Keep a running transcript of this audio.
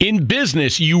In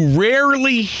business, you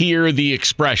rarely hear the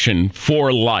expression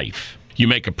for life. You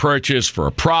make a purchase for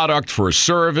a product, for a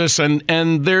service, and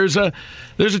there's a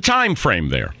time frame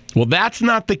there. Well, that's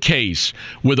not the case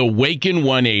with Awaken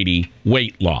 180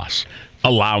 weight loss.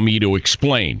 Allow me to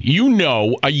explain. You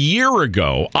know, a year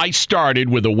ago, I started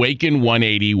with Awaken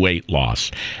 180 weight loss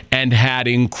and had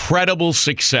incredible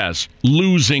success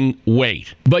losing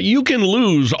weight. But you can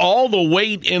lose all the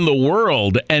weight in the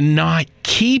world and not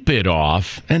keep it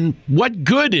off. And what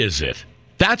good is it?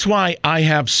 That's why I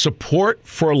have support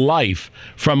for life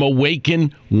from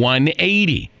Awaken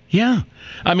 180. Yeah.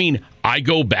 I mean, I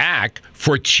go back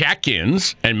for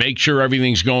check-ins and make sure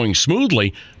everything's going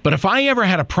smoothly. But if I ever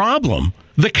had a problem,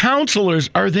 the counselors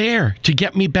are there to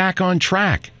get me back on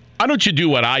track. Why don't you do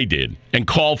what I did and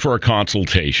call for a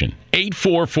consultation?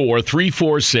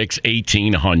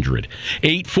 844-346-1800.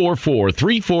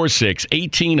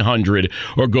 844-346-1800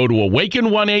 or go to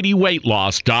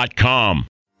awaken180weightloss.com.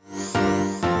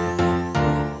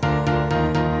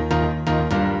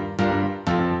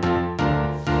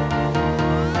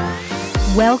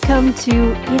 Welcome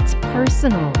to It's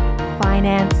Personal,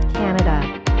 Finance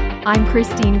Canada. I'm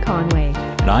Christine Conway.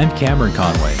 And I'm Cameron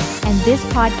Conway. And this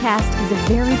podcast is a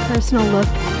very personal look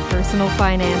at personal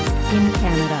finance in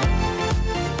Canada.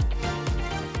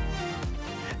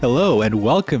 Hello, and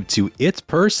welcome to It's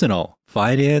Personal,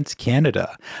 Finance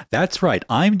Canada. That's right,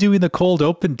 I'm doing the cold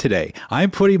open today.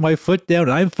 I'm putting my foot down,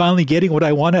 and I'm finally getting what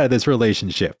I want out of this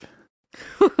relationship.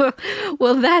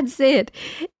 Well, that's it.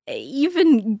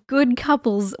 Even good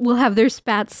couples will have their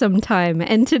spats sometime.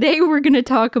 And today we're going to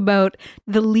talk about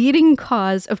the leading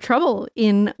cause of trouble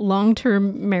in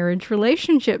long-term marriage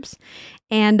relationships.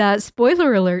 And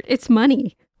spoiler alert, it's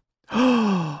money.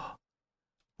 Well,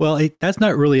 that's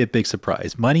not really a big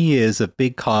surprise. Money is a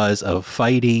big cause of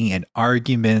fighting and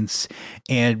arguments,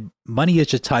 and money is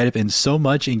just tied up in so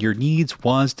much in your needs,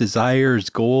 wants, desires,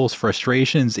 goals,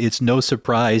 frustrations. It's no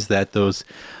surprise that those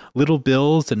little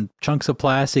bills and chunks of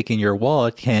plastic in your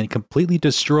wallet can completely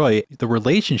destroy the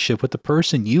relationship with the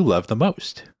person you love the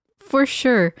most. For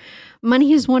sure.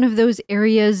 Money is one of those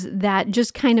areas that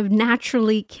just kind of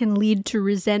naturally can lead to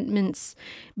resentments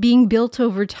being built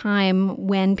over time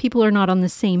when people are not on the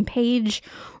same page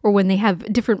or when they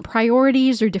have different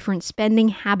priorities or different spending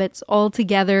habits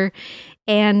altogether.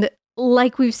 And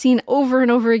like we've seen over and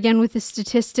over again with the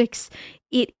statistics,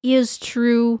 it is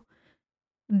true.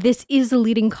 This is a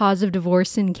leading cause of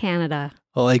divorce in Canada.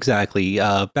 Well, exactly.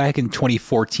 Back in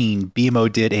 2014, BMO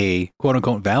did a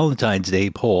quote-unquote Valentine's Day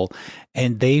poll,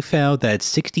 and they found that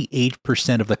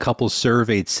 68% of the couples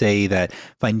surveyed say that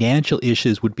financial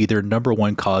issues would be their number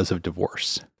one cause of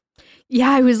divorce.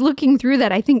 Yeah, I was looking through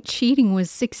that. I think cheating was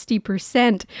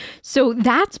 60%. So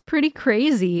that's pretty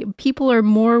crazy. People are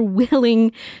more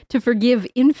willing to forgive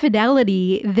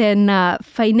infidelity than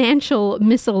financial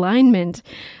misalignment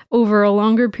over a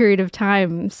longer period of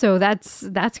time. So that's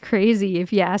crazy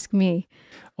if you ask me.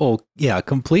 Oh, yeah,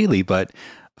 completely. But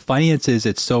finances,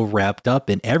 it's so wrapped up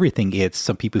in everything. It's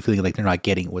some people feeling like they're not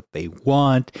getting what they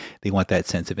want. They want that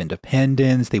sense of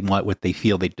independence. They want what they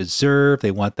feel they deserve.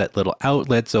 They want that little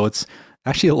outlet. So it's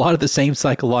actually a lot of the same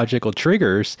psychological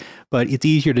triggers, but it's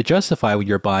easier to justify when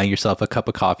you're buying yourself a cup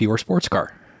of coffee or a sports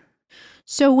car.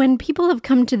 So when people have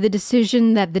come to the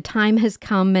decision that the time has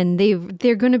come and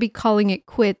they're going to be calling it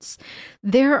quits,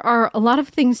 there are a lot of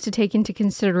things to take into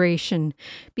consideration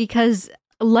because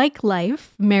like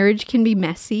life, marriage can be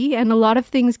messy and a lot of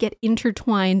things get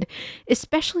intertwined,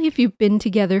 especially if you've been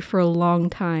together for a long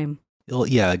time. Well,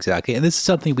 yeah, exactly. And this is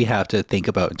something we have to think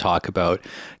about and talk about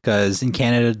because in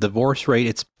Canada, the divorce rate,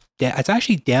 it's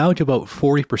actually down to about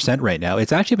 40% right now.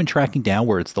 It's actually been tracking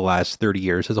downwards the last 30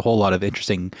 years. There's a whole lot of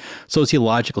interesting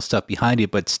sociological stuff behind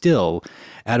it, but still,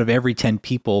 out of every 10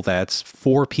 people, that's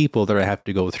 4 people that have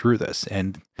to go through this.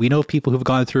 And we know of people who've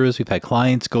gone through this. We've had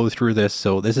clients go through this.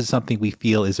 So this is something we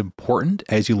feel is important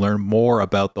as you learn more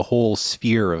about the whole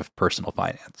sphere of personal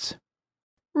finance.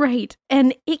 Right.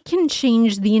 And it can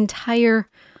change the entire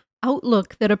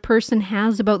outlook that a person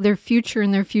has about their future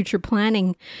and their future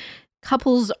planning.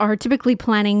 Couples are typically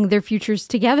planning their futures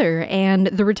together, and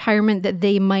the retirement that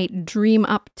they might dream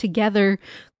up together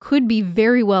could be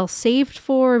very well saved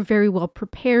for, very well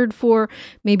prepared for.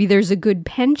 Maybe there's a good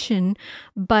pension,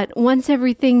 but once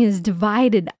everything is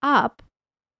divided up,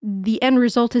 the end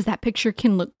result is that picture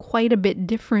can look quite a bit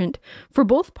different for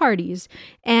both parties.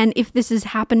 And if this is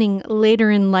happening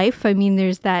later in life, I mean,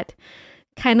 there's that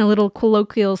kind of little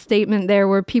colloquial statement there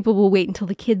where people will wait until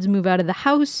the kids move out of the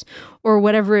house or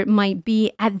whatever it might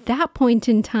be. At that point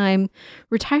in time,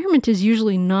 retirement is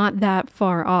usually not that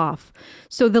far off.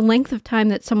 So the length of time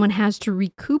that someone has to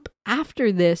recoup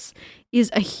after this is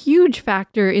a huge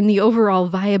factor in the overall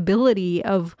viability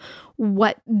of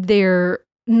what their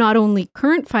not only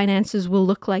current finances will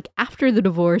look like after the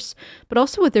divorce, but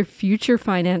also what their future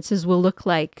finances will look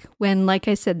like when, like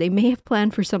I said, they may have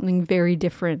planned for something very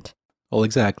different. Well,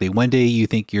 exactly. One day you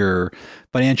think your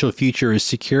financial future is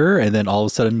secure, and then all of a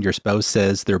sudden your spouse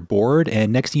says they're bored,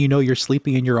 and next thing you know, you're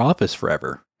sleeping in your office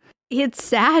forever. It's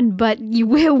sad, but you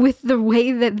will, with the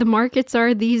way that the markets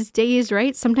are these days,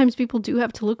 right? Sometimes people do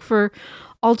have to look for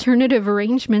alternative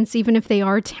arrangements, even if they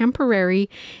are temporary.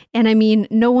 And I mean,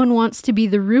 no one wants to be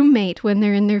the roommate when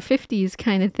they're in their 50s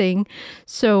kind of thing.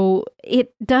 So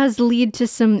it does lead to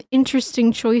some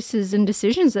interesting choices and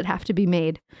decisions that have to be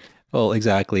made. Well,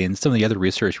 exactly. And some of the other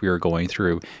research we were going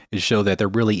through is show that there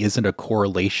really isn't a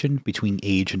correlation between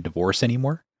age and divorce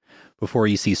anymore. Before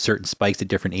you see certain spikes at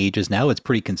different ages, now it's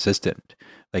pretty consistent.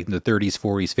 Like in the 30s,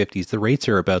 40s, 50s, the rates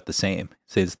are about the same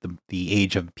since the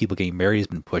age of people getting married has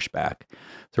been pushed back.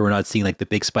 So we're not seeing like the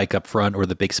big spike up front or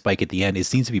the big spike at the end. It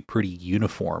seems to be pretty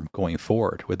uniform going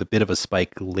forward with a bit of a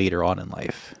spike later on in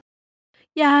life.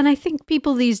 Yeah, and I think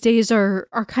people these days are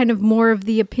kind of more of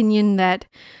the opinion that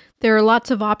there are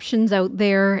lots of options out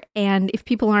there, and if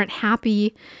people aren't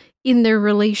happy in their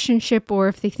relationship, or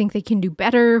if they think they can do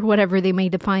better, whatever they may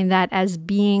define that as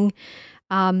being,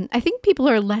 I think people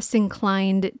are less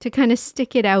inclined to kind of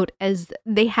stick it out as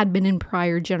they had been in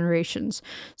prior generations.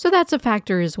 So that's a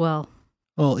factor as well.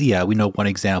 Well, yeah, we know one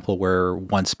example where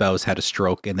one spouse had a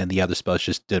stroke and then the other spouse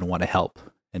just didn't want to help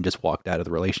and just walked out of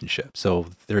the relationship. So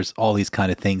there's all these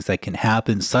kind of things that can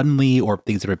happen suddenly or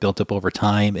things that are built up over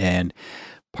time. And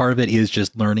part of it is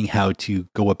just learning how to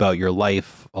go about your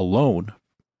life alone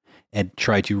and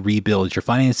try to rebuild your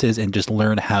finances and just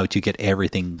learn how to get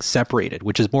everything separated,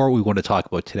 which is more what we want to talk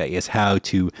about today, is how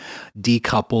to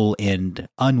decouple and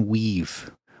unweave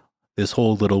this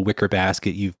whole little wicker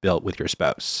basket you've built with your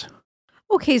spouse.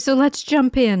 Okay, so let's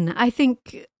jump in. I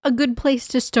think a good place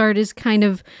to start is kind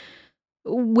of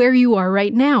where you are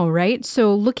right now, right?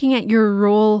 So looking at your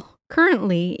role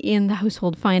currently in the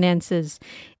household finances.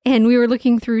 And we were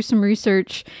looking through some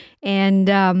research, and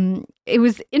it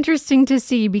was interesting to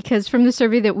see because from the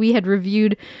survey that we had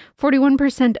reviewed,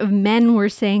 41% of men were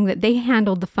saying that they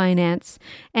handled the finance,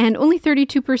 and only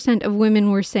 32% of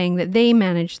women were saying that they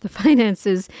managed the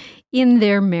finances in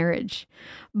their marriage.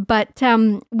 But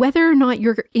whether or not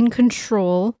you're in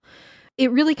control,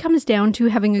 it really comes down to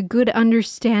having a good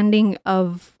understanding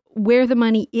of where the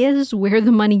money is, where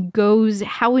the money goes,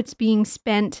 how it's being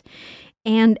spent,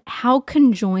 and how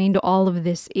conjoined all of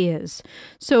this is.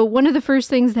 So one of the first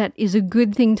things that is a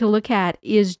good thing to look at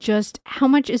is just how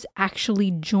much is actually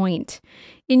joint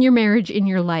in your marriage, in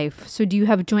your life. So do you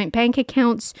have joint bank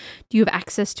accounts? Do you have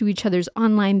access to each other's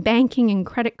online banking and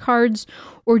credit cards?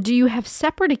 Or do you have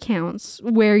separate accounts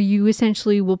where you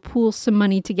essentially will pool some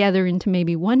money together into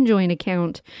maybe one joint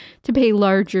account to pay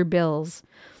larger bills?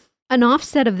 An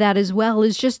offset of that as well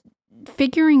is just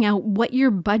figuring out what your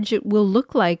budget will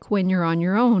look like when you're on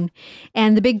your own.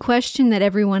 And the big question that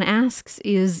everyone asks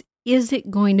is it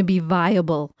going to be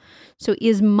viable? So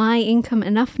is my income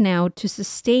enough now to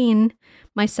sustain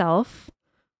myself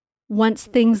once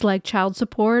things like child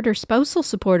support or spousal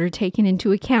support are taken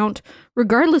into account,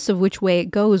 regardless of which way it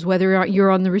goes, whether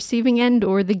you're on the receiving end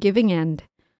or the giving end?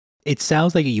 It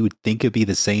sounds like you would think it'd be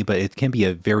the same, but it can be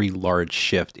a very large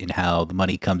shift in how the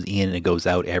money comes in and it goes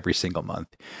out every single month.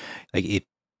 Like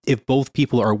if both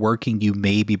people are working, you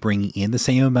may be bringing in the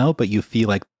same amount, but you feel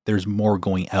like there's more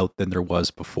going out than there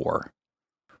was before.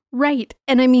 Right.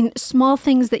 And I mean, small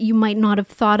things that you might not have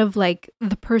thought of, like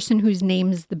the person whose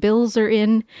names the bills are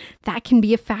in, that can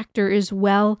be a factor as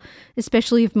well,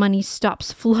 especially if money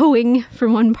stops flowing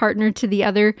from one partner to the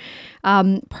other.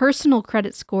 Personal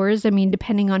credit scores, I mean,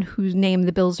 depending on whose name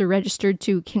the bills are registered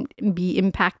to, can be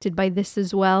impacted by this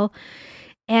as well.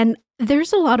 And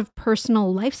there's a lot of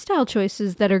personal lifestyle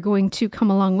choices that are going to come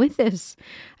along with this.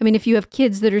 I mean, if you have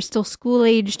kids that are still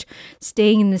school-aged,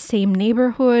 staying in the same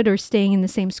neighborhood or staying in the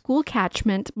same school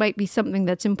catchment might be something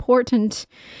that's important.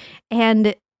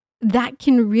 And that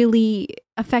can really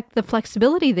affect the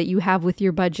flexibility that you have with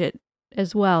your budget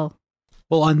as well.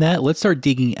 Well, on that, let's start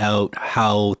digging out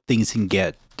how things can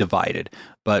get divided.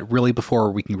 But really, before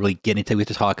we can really get into it, we have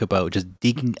to talk about just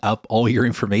digging up all your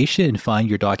information and find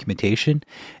your documentation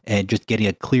and just getting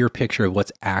a clear picture of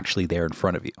what's actually there in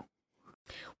front of you.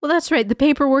 Well, that's right. The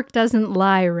paperwork doesn't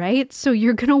lie, right? So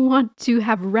you're going to want to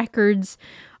have records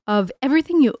of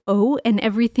everything you owe and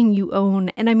everything you own.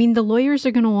 And I mean, the lawyers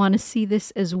are going to want to see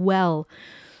this as well.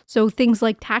 So things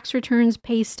like tax returns,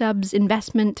 pay stubs,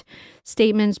 investment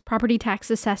statements, property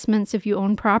tax assessments if you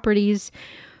own properties.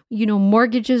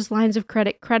 mortgages, lines of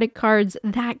credit, credit cards,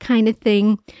 that kind of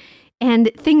thing.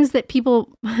 And things that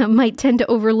people might tend to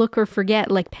overlook or forget,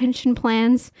 like pension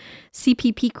plans,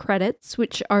 CPP credits,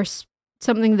 which are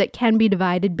something that can be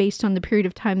divided based on the period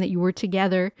of time that you were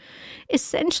together.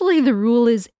 Essentially, the rule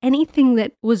is anything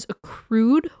that was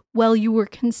accrued while you were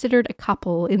considered a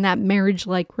couple in that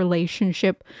marriage-like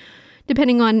relationship,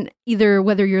 depending on either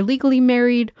whether you're legally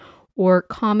married or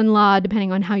common law,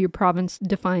 depending on how your province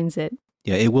defines it.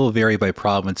 Yeah, it will vary by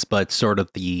province, but sort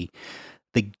of the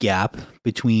gap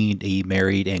between a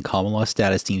married and common law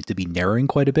status seems to be narrowing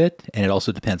quite a bit, and it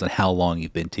also depends on how long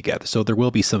you've been together. So there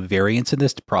will be some variance in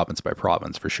this province by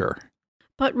province for sure.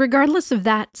 But regardless of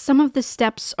that, some of the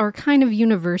steps are kind of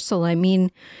universal. I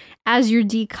mean, as you're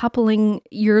decoupling,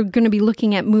 you're going to be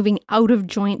looking at moving out of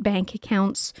joint bank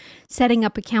accounts, setting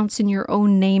up accounts in your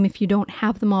own name if you don't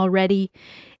have them already,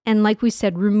 and like we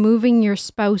said, removing your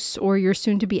spouse or your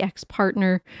soon-to-be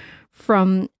ex-partner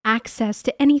from access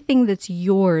to anything that's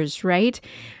yours, right?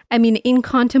 I mean, in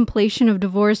contemplation of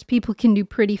divorce, people can do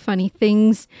pretty funny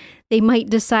things. They might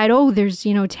decide, oh, there's,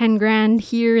 10 grand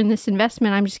here in this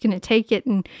investment. I'm just going to take it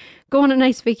and go on a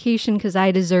nice vacation because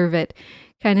I deserve it,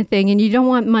 kind of thing. And you don't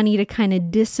want money to kind of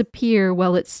disappear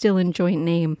while it's still in joint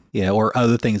name. Yeah, or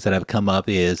other things that have come up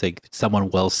is like someone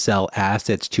will sell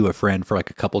assets to a friend for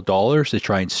like a couple dollars to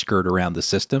try and skirt around the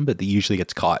system, but they usually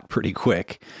gets caught pretty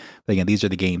quick. But again, these are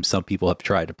the games some people have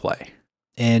tried to play.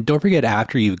 And don't forget,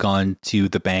 after you've gone to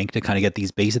the bank to kind of get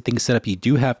these basic things set up, you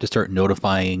do have to start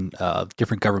notifying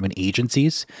different government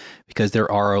agencies, because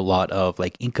there are a lot of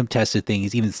like income tested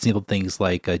things, even simple things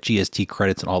like GST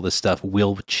credits and all this stuff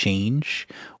will change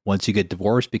once you get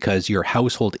divorced, because your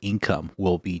household income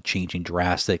will be changing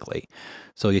drastically.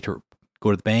 So you have to go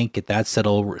to the bank, get that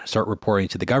settled, start reporting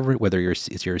to the government, whether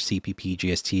it's your CPP,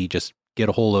 GST, just get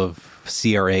a hold of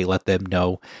CRA, let them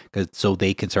know, so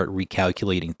they can start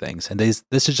recalculating things. And this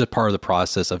is just part of the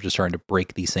process of just trying to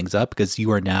break these things up, because you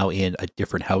are now in a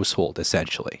different household,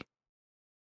 essentially.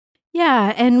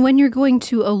 Yeah, and when you're going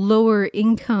to a lower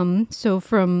income, so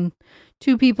from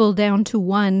 2 people down to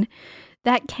 1,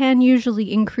 that can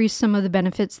usually increase some of the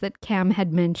benefits that Cam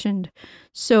had mentioned.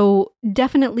 So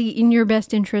definitely in your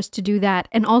best interest to do that.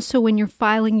 And also when you're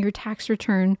filing your tax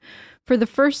return for the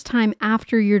first time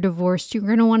after you're divorced, you're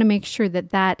going to want to make sure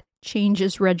that that change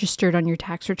is registered on your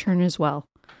tax return as well.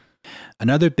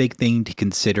 Another big thing to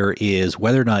consider is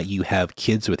whether or not you have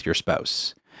kids with your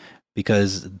spouse,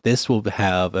 because this will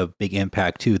have a big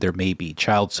impact too. There may be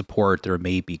child support, there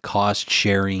may be cost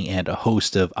sharing, and a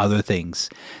host of other things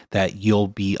that you'll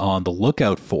be on the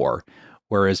lookout for.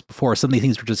 Whereas before, some of these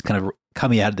things were just kind of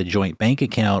coming out of the joint bank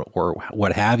account or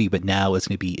what have you, but now it's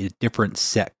going to be different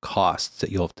set costs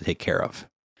that you'll have to take care of.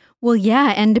 Well,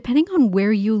 yeah, and depending on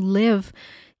where you live,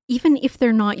 even if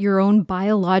they're not your own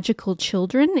biological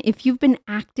children, if you've been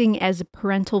acting as a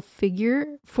parental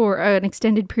figure for an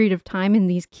extended period of time in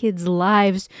these kids'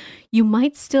 lives, you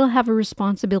might still have a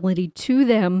responsibility to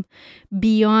them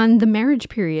beyond the marriage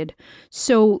period.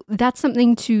 So that's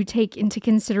something to take into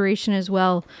consideration as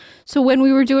well. So when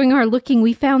we were doing our looking,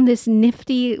 we found this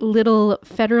nifty little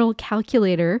federal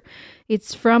calculator.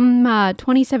 It's from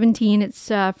 2017. It's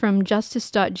from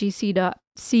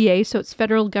justice.gc.ca, so it's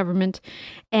federal government.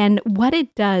 And what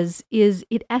it does is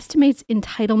it estimates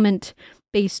entitlement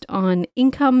based on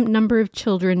income, number of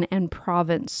children, and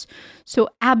province. So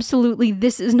absolutely,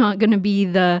 this is not going to be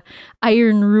the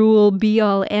iron rule, be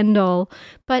all, end all.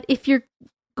 But if you're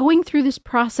going through this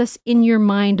process in your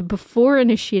mind before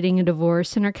initiating a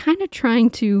divorce and are kind of trying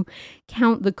to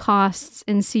count the costs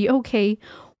and see, okay,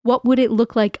 what would it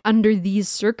look like under these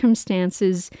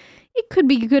circumstances? It could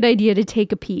be a good idea to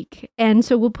take a peek. And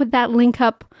so we'll put that link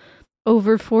up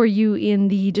over for you in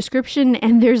the description.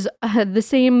 And there's the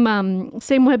same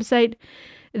website.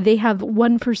 They have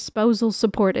one for spousal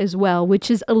support as well,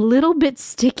 which is a little bit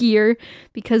stickier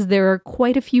because there are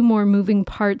quite a few more moving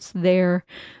parts there.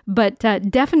 But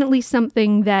definitely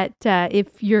something that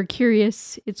if you're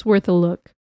curious, it's worth a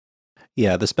look.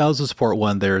 Yeah, the spousal support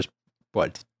one, there's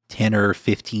 10 or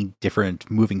 15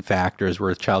 different moving factors,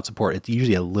 whereas child support, it's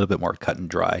usually a little bit more cut and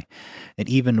dry. And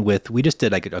even we just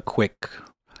did like a quick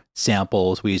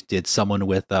samples. We did someone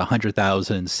with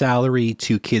 $100,000 in salary,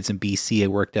 2 kids in BC. It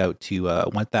worked out to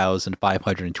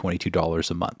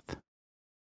 $1,522 a month.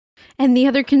 And the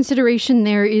other consideration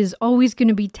there is always going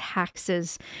to be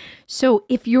taxes. So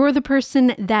if you're the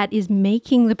person that is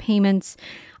making the payments,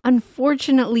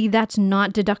 unfortunately, that's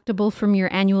not deductible from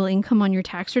your annual income on your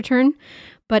tax return.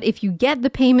 But if you get the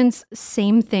payments,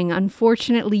 same thing.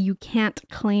 Unfortunately, you can't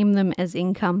claim them as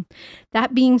income.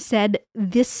 That being said,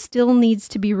 this still needs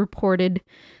to be reported.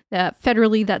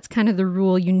 Federally, that's kind of the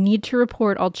rule. You need to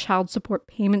report all child support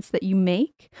payments that you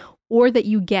make or that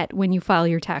you get when you file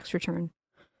your tax return.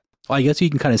 Well, I guess you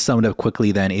can kind of sum it up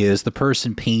quickly then is the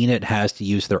person paying it has to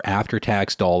use their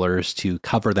after-tax dollars to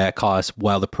cover that cost,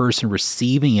 while the person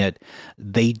receiving it,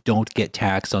 they don't get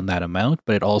taxed on that amount,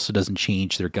 but it also doesn't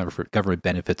change their government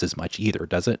benefits as much either,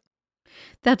 does it?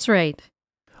 That's right.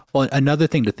 Well, another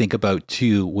thing to think about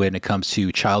too when it comes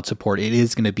to child support, it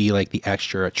is going to be like the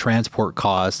extra transport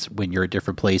costs when you're at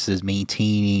different places,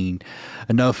 maintaining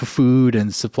enough food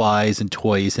and supplies and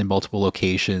toys in multiple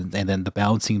locations, and then the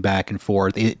bouncing back and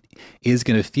forth. It is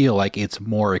going to feel like it's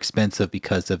more expensive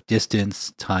because of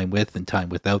distance, time with and time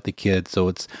without the kids. So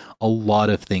it's a lot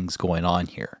of things going on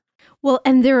here. Well,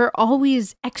 and there are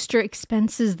always extra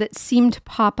expenses that seem to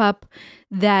pop up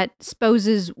that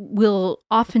spouses will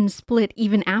often split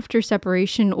even after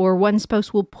separation, or one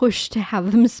spouse will push to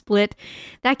have them split.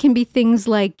 That can be things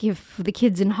like if the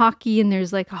kid's in hockey and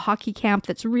there's like a hockey camp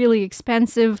that's really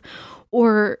expensive,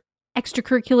 or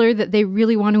extracurricular that they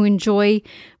really want to enjoy,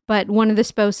 but one of the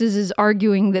spouses is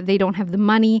arguing that they don't have the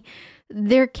money.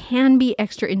 There can be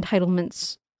extra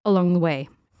entitlements along the way.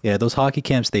 Yeah, those hockey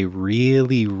camps, they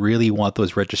really, really want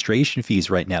those registration fees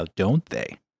right now, don't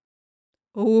they?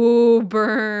 Oh,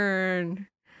 burn.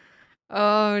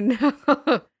 Oh,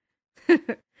 no.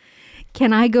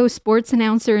 Can I go sports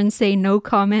announcer and say no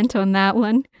comment on that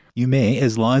one? You may,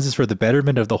 as long as it's for the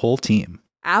betterment of the whole team.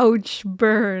 Ouch,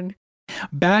 burn.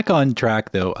 Back on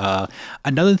track, though,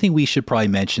 another thing we should probably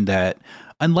mention that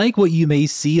unlike what you may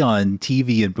see on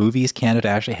TV and movies, Canada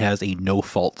actually has a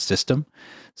no-fault system.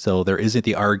 So there isn't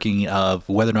the arguing of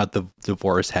whether or not the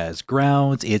divorce has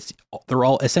grounds. They're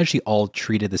all essentially all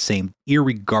treated the same,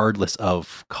 irregardless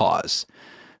of cause.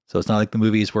 So it's not like the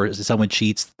movies where someone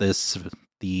cheats,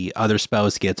 the other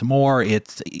spouse gets more.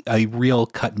 It's a real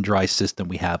cut and dry system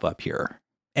we have up here.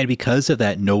 And because of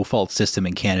that no-fault system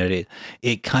in Canada,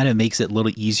 it kind of makes it a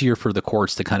little easier for the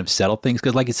courts to kind of settle things.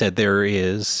 Because like I said, there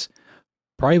is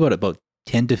probably about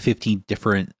 10 to 15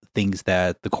 different things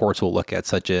that the courts will look at,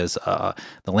 such as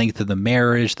the length of the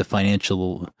marriage, the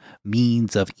financial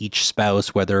means of each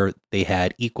spouse, whether they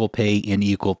had equal pay,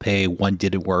 unequal pay, one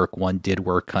didn't work, one did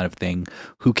work kind of thing,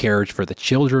 who cared for the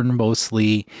children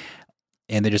mostly.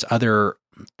 And there's other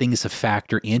things to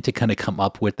factor in to kind of come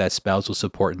up with that spousal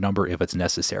support number if it's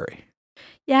necessary.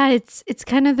 Yeah, it's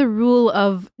kind of the rule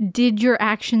of, did your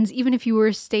actions, even if you were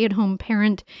a stay-at-home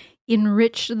parent,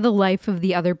 enrich the life of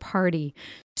the other party?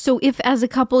 So if as a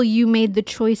couple you made the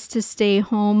choice to stay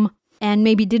home and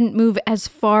maybe didn't move as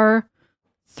far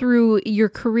through your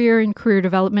career and career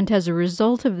development as a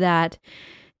result of that,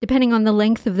 depending on the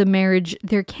length of the marriage,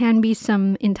 there can be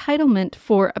some entitlement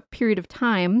for a period of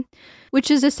time, which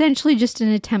is essentially just an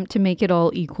attempt to make it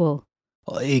all equal.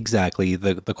 Well, exactly.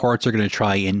 The courts are going to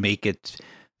try and make it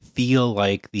feel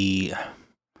like the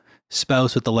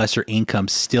spouse with the lesser income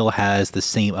still has the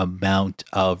same amount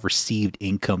of received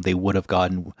income they would have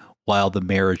gotten while the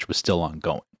marriage was still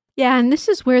ongoing. Yeah, and this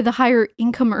is where the higher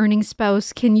income earning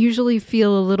spouse can usually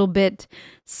feel a little bit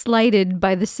slighted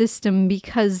by the system,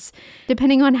 because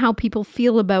depending on how people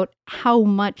feel about how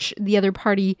much the other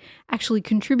party actually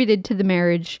contributed to the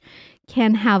marriage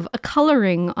can have a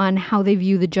coloring on how they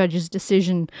view the judge's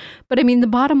decision. But I mean, the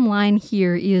bottom line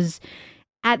here is,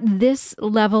 at this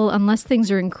level, unless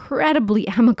things are incredibly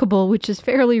amicable, which is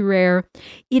fairly rare,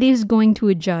 it is going to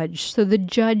a judge. So the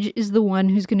judge is the one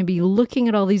who's going to be looking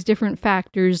at all these different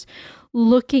factors,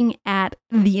 looking at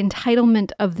the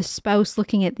entitlement of the spouse,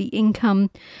 looking at the income,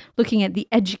 looking at the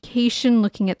education,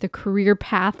 looking at the career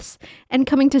paths, and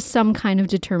coming to some kind of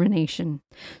determination.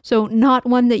 So not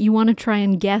one that you want to try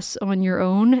and guess on your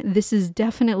own. This is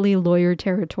definitely lawyer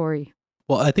territory.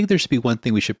 Well, I think there should be one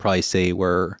thing we should probably say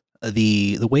where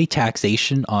the way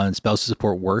taxation on spousal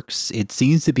support works, it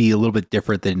seems to be a little bit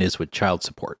different than it is with child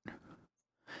support.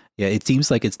 Yeah, it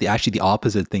seems like it's actually the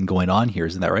opposite thing going on here.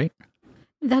 Isn't that right?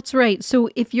 That's right.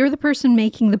 So if you're the person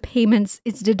making the payments,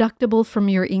 it's deductible from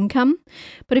your income.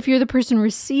 But if you're the person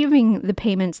receiving the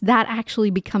payments, that actually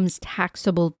becomes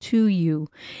taxable to you.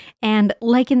 And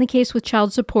like in the case with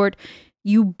child support,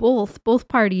 you both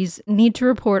parties need to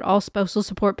report all spousal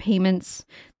support payments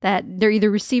that they're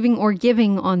either receiving or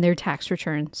giving on their tax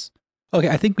returns. Okay,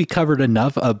 I think we covered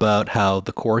enough about how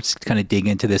the courts kind of dig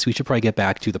into this. We should probably get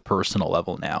back to the personal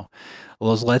level now.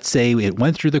 Well, let's say it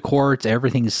went through the courts,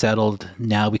 everything's settled.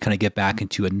 Now we kind of get back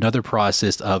into another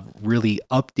process of really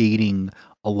updating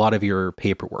a lot of your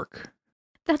paperwork.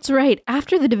 That's right.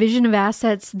 After the division of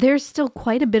assets, there's still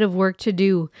quite a bit of work to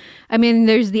do. I mean,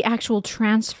 there's the actual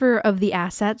transfer of the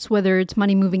assets, whether it's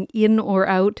money moving in or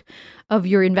out of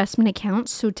your investment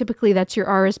accounts. So typically that's your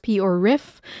RSP or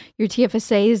RIF, your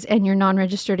TFSAs, and your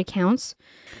non-registered accounts.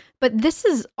 But this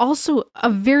is also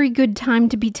a very good time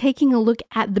to be taking a look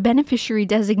at the beneficiary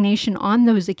designation on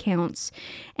those accounts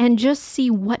and just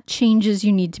see what changes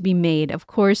you need to be made. Of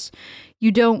course,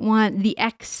 you don't want the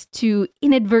ex to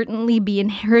inadvertently be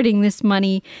inheriting this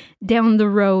money down the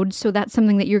road, so that's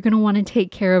something that you're going to want to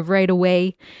take care of right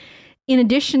away. In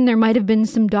addition, there might have been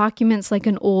some documents like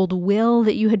an old will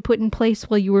that you had put in place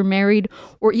while you were married,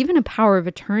 or even a power of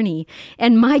attorney.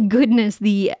 And my goodness,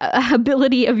 the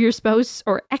ability of your spouse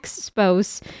or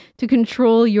ex-spouse to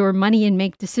control your money and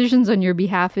make decisions on your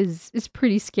behalf is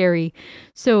pretty scary.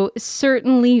 So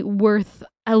certainly worth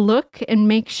a look and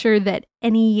make sure that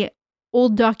any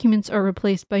old documents are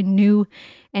replaced by new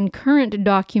and current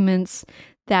documents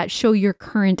that show your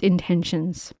current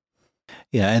intentions.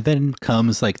 Yeah, and then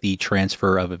comes like the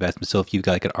transfer of investment. So if you've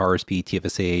got like an RSP,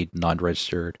 TFSA,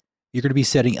 non-registered, you're going to be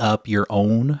setting up your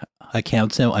own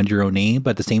accounts now under your own name,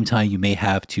 but at the same time, you may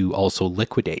have to also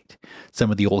liquidate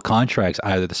some of the old contracts.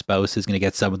 Either the spouse is going to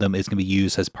get some of them, it's going to be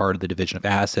used as part of the division of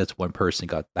assets. One person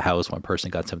got the house, one person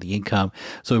got some of the income.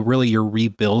 So really, you're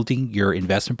rebuilding your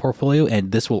investment portfolio,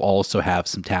 and this will also have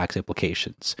some tax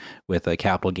implications with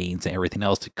capital gains and everything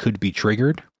else that could be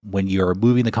triggered when you're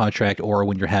moving the contract or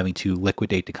when you're having to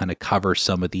liquidate to kind of cover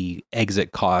some of the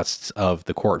exit costs of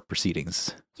the court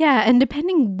proceedings. Yeah, and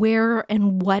depending where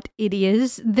and what it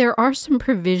is, there are some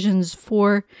provisions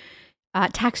for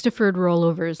tax-deferred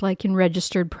rollovers, like in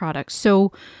registered products.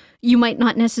 So you might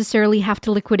not necessarily have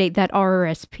to liquidate that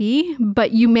RRSP,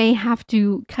 but you may have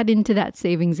to cut into that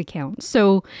savings account.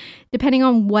 So depending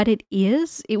on what it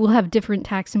is, it will have different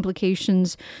tax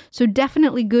implications. So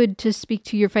definitely good to speak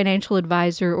to your financial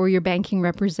advisor or your banking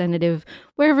representative,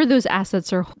 wherever those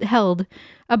assets are held,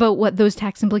 about what those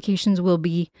tax implications will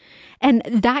be. And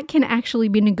that can actually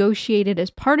be negotiated as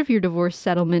part of your divorce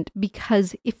settlement,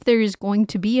 because if there is going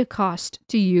to be a cost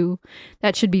to you,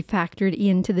 that should be factored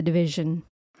into the division.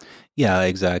 Yeah,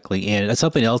 exactly. And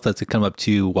something else that's come up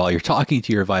too while you're talking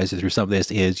to your advisor through some of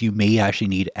this is you may actually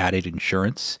need added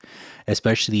insurance,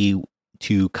 especially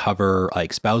to cover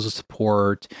like spousal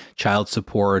support, child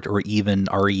support, or even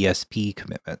RESP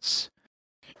commitments.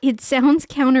 It sounds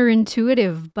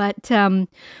counterintuitive, but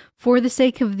for the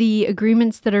sake of the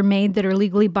agreements that are made that are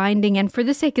legally binding, and for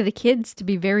the sake of the kids, to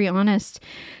be very honest,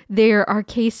 there are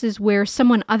cases where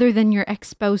someone other than your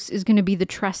ex-spouse is going to be the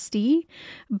trustee,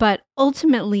 but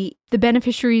ultimately the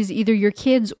beneficiary is either your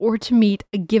kids or to meet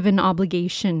a given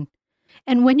obligation.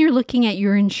 And when you're looking at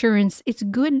your insurance, it's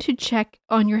good to check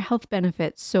on your health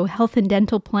benefits. So health and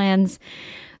dental plans,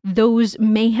 those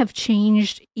may have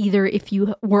changed either if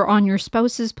you were on your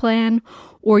spouse's plan,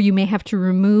 or you may have to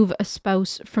remove a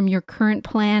spouse from your current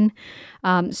plan.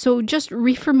 So just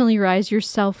refamiliarize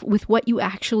yourself with what you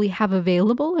actually have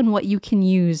available and what you can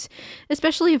use.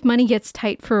 Especially if money gets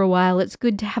tight for a while, it's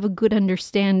good to have a good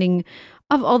understanding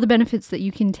of all the benefits that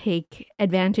you can take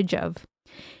advantage of.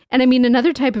 And I mean,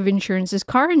 another type of insurance is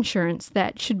car insurance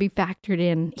that should be factored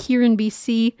in. Here in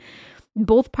BC,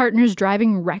 both partners'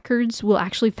 driving records will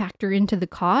actually factor into the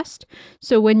cost.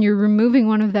 So when you're removing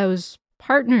one of those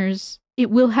partners, it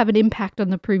will have an impact on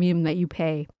the premium that you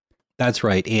pay. That's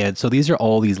right. And so these are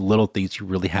all these little things you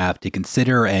really have to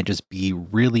consider and just be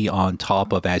really on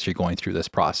top of as you're going through this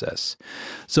process.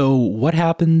 So what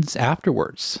happens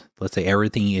afterwards? Let's say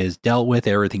everything is dealt with,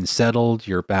 everything's settled,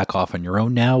 you're back off on your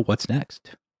own now. What's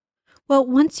next? Well,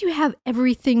 once you have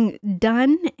everything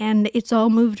done and it's all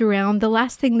moved around, the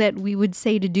last thing that we would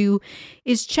say to do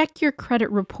is check your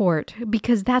credit report,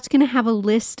 because that's going to have a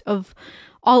list of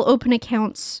all open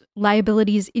accounts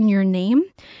liabilities in your name.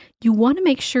 You want to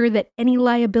make sure that any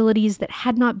liabilities that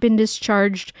had not been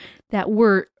discharged, that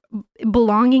were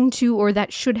belonging to or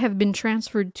that should have been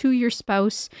transferred to your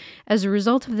spouse as a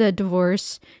result of the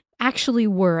divorce actually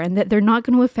were, and that they're not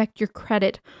going to affect your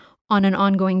credit on an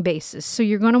ongoing basis. So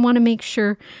you're going to want to make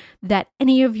sure that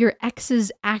any of your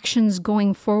ex's actions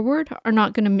going forward are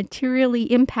not going to materially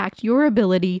impact your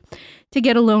ability to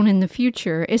get a loan in the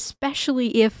future,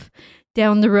 especially if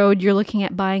down the road you're looking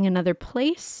at buying another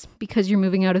place because you're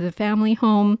moving out of the family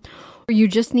home, or you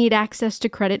just need access to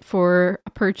credit for a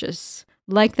purchase,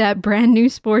 like that brand new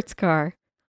sports car.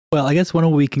 Well, I guess one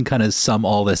way we can kind of sum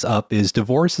all this up is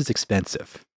divorce is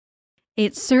expensive.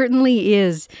 It certainly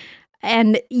is.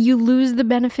 And you lose the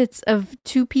benefits of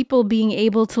two people being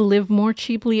able to live more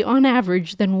cheaply on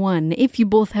average than one if you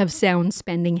both have sound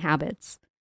spending habits.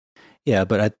 Yeah,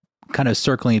 but kind of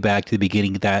circling back to the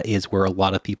beginning, that is where a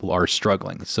lot of people are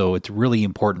struggling. So it's really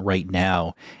important right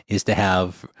now is to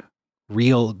have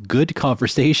real good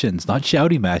conversations, not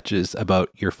shouting matches about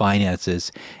your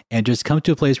finances, and just come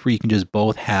to a place where you can just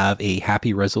both have a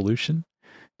happy resolution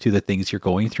to the things you're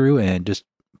going through and just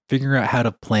figuring out how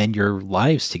to plan your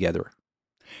lives together.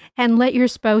 And let your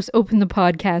spouse open the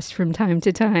podcast from time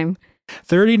to time.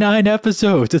 39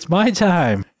 episodes. It's my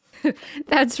time.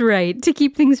 That's right. To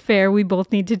keep things fair, we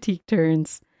both need to take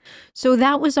turns. So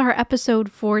that was our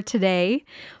episode for today.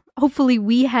 Hopefully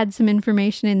we had some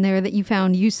information in there that you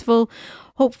found useful.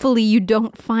 Hopefully you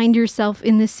don't find yourself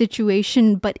in this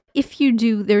situation, but if you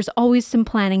do, there's always some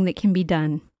planning that can be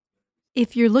done.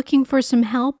 If you're looking for some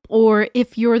help, or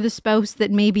if you're the spouse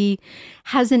that maybe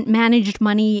hasn't managed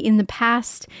money in the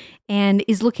past and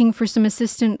is looking for some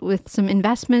assistance with some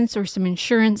investments or some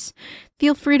insurance,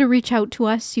 feel free to reach out to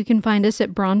us. You can find us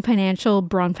at Braun Financial,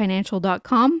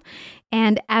 braunfinancial.com.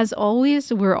 And as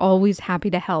always, we're always happy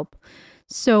to help.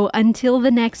 So until the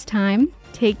next time,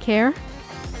 take care.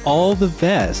 All the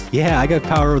best. Yeah, I got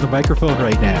power over the microphone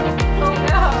right now. Oh,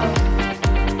 no.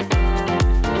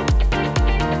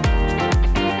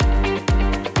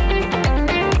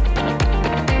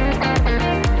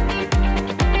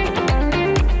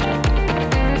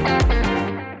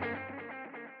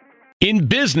 In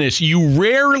business, you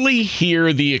rarely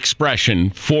hear the expression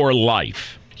for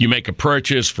life. You make a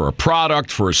purchase for a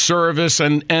product, for a service,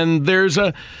 and there's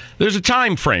a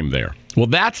time frame there. Well,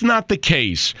 that's not the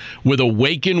case with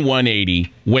Awaken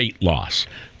 180 weight loss.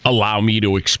 Allow me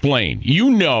to explain. You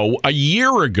know, a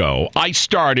year ago, I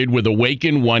started with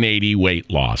Awaken 180 weight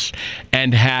loss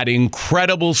and had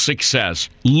incredible success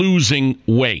losing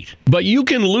weight. But you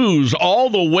can lose all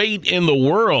the weight in the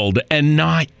world and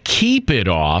not keep it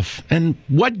off. And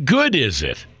what good is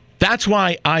it? That's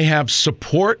why I have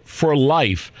support for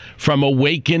life from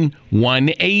Awaken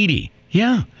 180.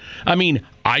 Yeah. I mean,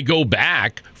 I go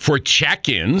back for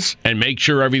check-ins and make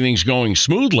sure everything's going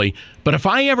smoothly. But if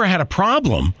I ever had a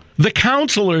problem, the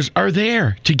counselors are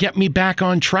there to get me back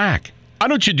on track. Why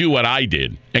don't you do what I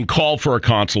did and call for a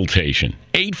consultation?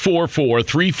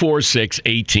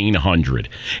 844-346-1800.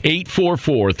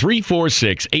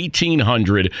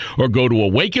 844-346-1800, or go to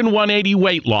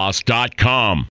awaken180weightloss.com.